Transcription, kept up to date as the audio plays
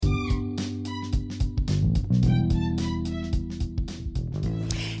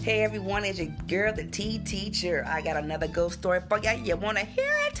Hey everyone, it's your girl, the Tea Teacher. I got another ghost story for y'all. You wanna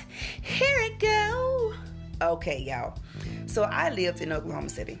hear it? Here it go. Okay, y'all. So I lived in Oklahoma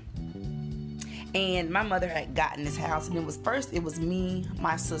City. And my mother had gotten this house, and it was me,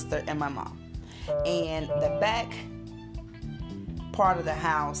 my sister, and my mom. And the back part of the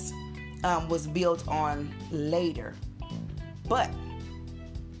house was built on later.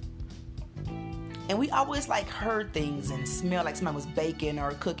 And we always heard things and smelled like somebody was baking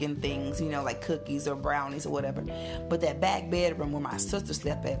or cooking things, like cookies or brownies or whatever. But that back bedroom where my sister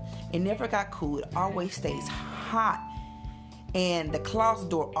slept at, it never got cool. It always stays hot. And the closet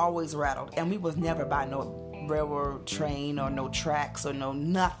door always rattled. And we was never by no railroad train or no tracks or no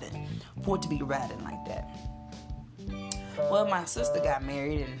nothing for it to be rattling like that. Well, my sister got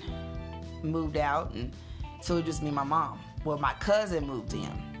married and moved out, and so it was just me and my mom. Well, my cousin moved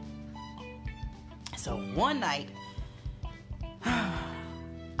in. So one night,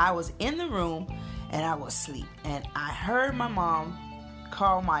 I was in the room and I was asleep, and I heard my mom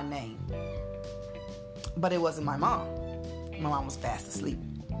call my name, but it wasn't my mom. My mom was fast asleep.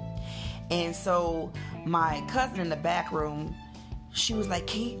 And so my cousin in the back room, she was like,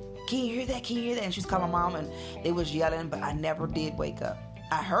 can you hear that? Can you hear that? And she was calling my mom, and they was yelling, but I never did wake up.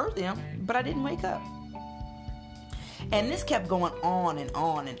 I heard them, but I didn't wake up. And this kept going on and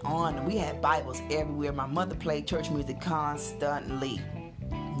on and on. And we had Bibles everywhere. My mother played church music constantly.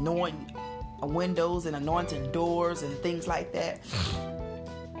 Anointing windows and anointing doors and things like that.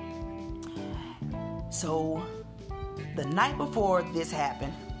 So the night before this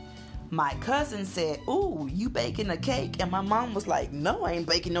happened, my cousin said, "Ooh, you baking a cake?" And my mom was like, "No, I ain't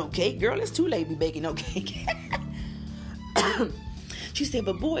baking no cake. Girl, it's too late to be baking no cake." She said,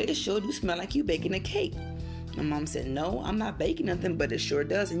 "But boy, it sure do smell like you baking a cake." My mom said, "No, I'm not baking nothing, but it sure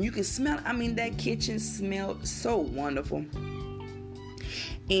does." And you can smell, that kitchen smelled so wonderful.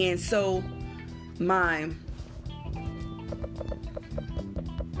 And so my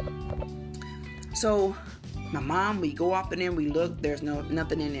mom, we go up in there, we look, there's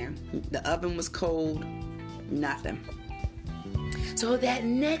nothing in there. The oven was cold, nothing. So that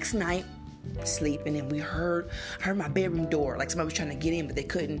next night, sleeping, and we heard my bedroom door, like somebody was trying to get in, but they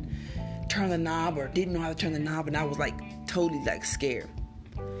couldn't turn the knob or didn't know how to turn the knob, and I was totally scared.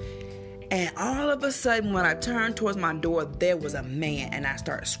 And all of a sudden, when I turned towards my door, there was a man, and I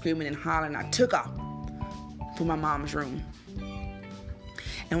started screaming and hollering. I took off for my mom's room.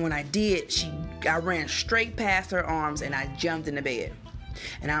 And when I did, I ran straight past her arms, and I jumped in the bed.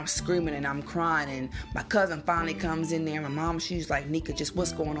 And I'm screaming and I'm crying, and my cousin finally comes in there. My mom, she's like, "Nika, just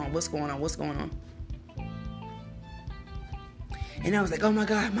what's going on? What's going on? What's going on?" And I was like, "Oh my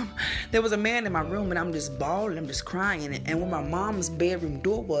God, Mom." There was a man in my room, and I'm just bawling, I'm just crying. And where my mom's bedroom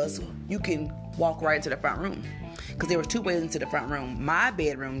door was, you can walk right into the front room. Because there were two ways into the front room: my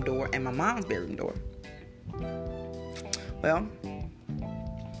bedroom door and my mom's bedroom door. Well,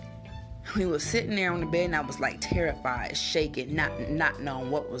 we was sitting there on the bed, and I was terrified, shaking, not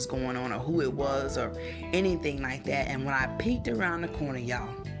knowing what was going on or who it was or anything like that. And when I peeked around the corner, y'all,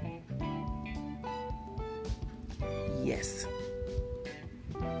 yes,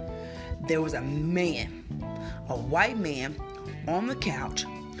 there was a man, a white man, on the couch,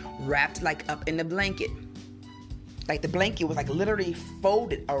 wrapped up in the blanket. The blanket was literally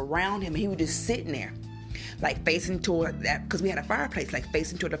folded around him, and he was just sitting there, facing toward that, because we had a fireplace,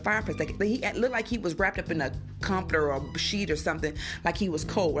 facing toward the fireplace. He looked like he was wrapped up in a comforter or a sheet or something, like he was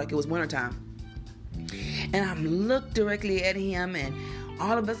cold, like it was wintertime. And I looked directly at him, and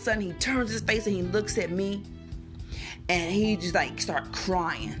all of a sudden he turns his face and he looks at me, and he just start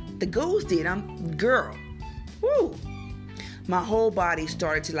crying. The ghost did. Girl, woo! My whole body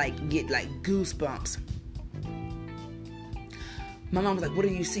started to get goosebumps. My mom was like, "What do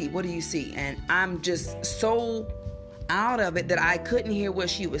you see? What do you see?" And I'm just so out of it that I couldn't hear what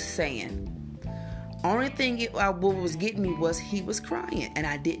she was saying. Only thing what was getting me was he was crying, and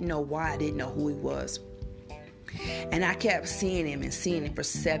I didn't know why. I didn't know who he was. And I kept seeing him for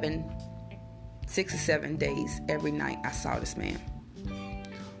 6 or 7 days. Every night I saw this man.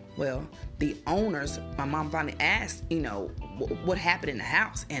 Well, the owners, my mom finally asked, what happened in the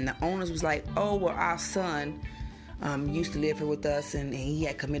house. And the owners was like, "Oh, well, our son used to live here with us, and he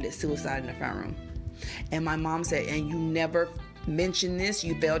had committed suicide in the front room." And my mom said, "And you never mentioned this?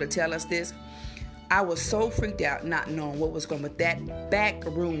 You failed to tell us this?" I was so freaked out, not knowing what was going on with that back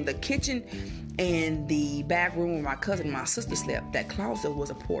room, the kitchen and the back room where my cousin and my sister slept. That closet was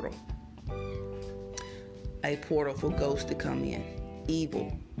a portal for ghosts to come in,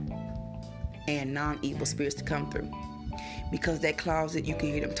 evil and non-evil spirits to come through. Because that closet, you can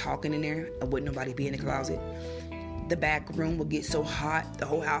hear them talking in there, and wouldn't nobody be in the closet. the back room would get so hot, the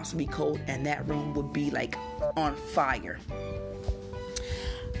whole house would be cold, and that room would be like on fire.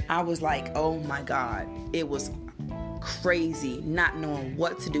 I was like, oh my God. It was crazy, not knowing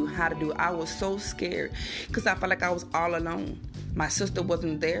what to do, how to do it. I was so scared because I felt like I was all alone. My sister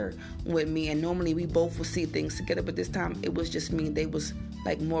wasn't there with me, and normally we both would see things together, but this time it was just me. They was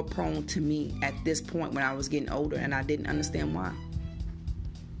like more prone to me at this point when I was getting older, and I didn't understand why.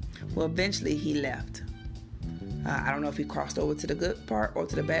 Well, eventually he left. I don't know if he crossed over to the good part or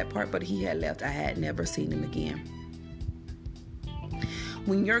to the bad part, but he had left. I had never seen him again.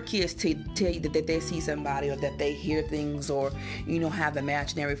 When your kids tell you that they see somebody, or that they hear things, or have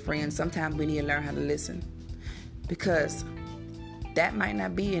imaginary friends, sometimes we need to learn how to listen, because that might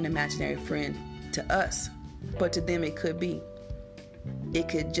not be an imaginary friend to us, but to them it could be. It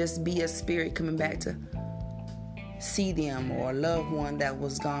could just be a spirit coming back to see them, or a loved one that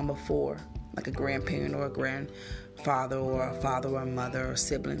was gone before, like a grandparent or a grandfather or a father or a mother or a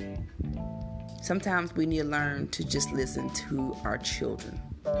sibling. Sometimes we need to learn to just listen to our children.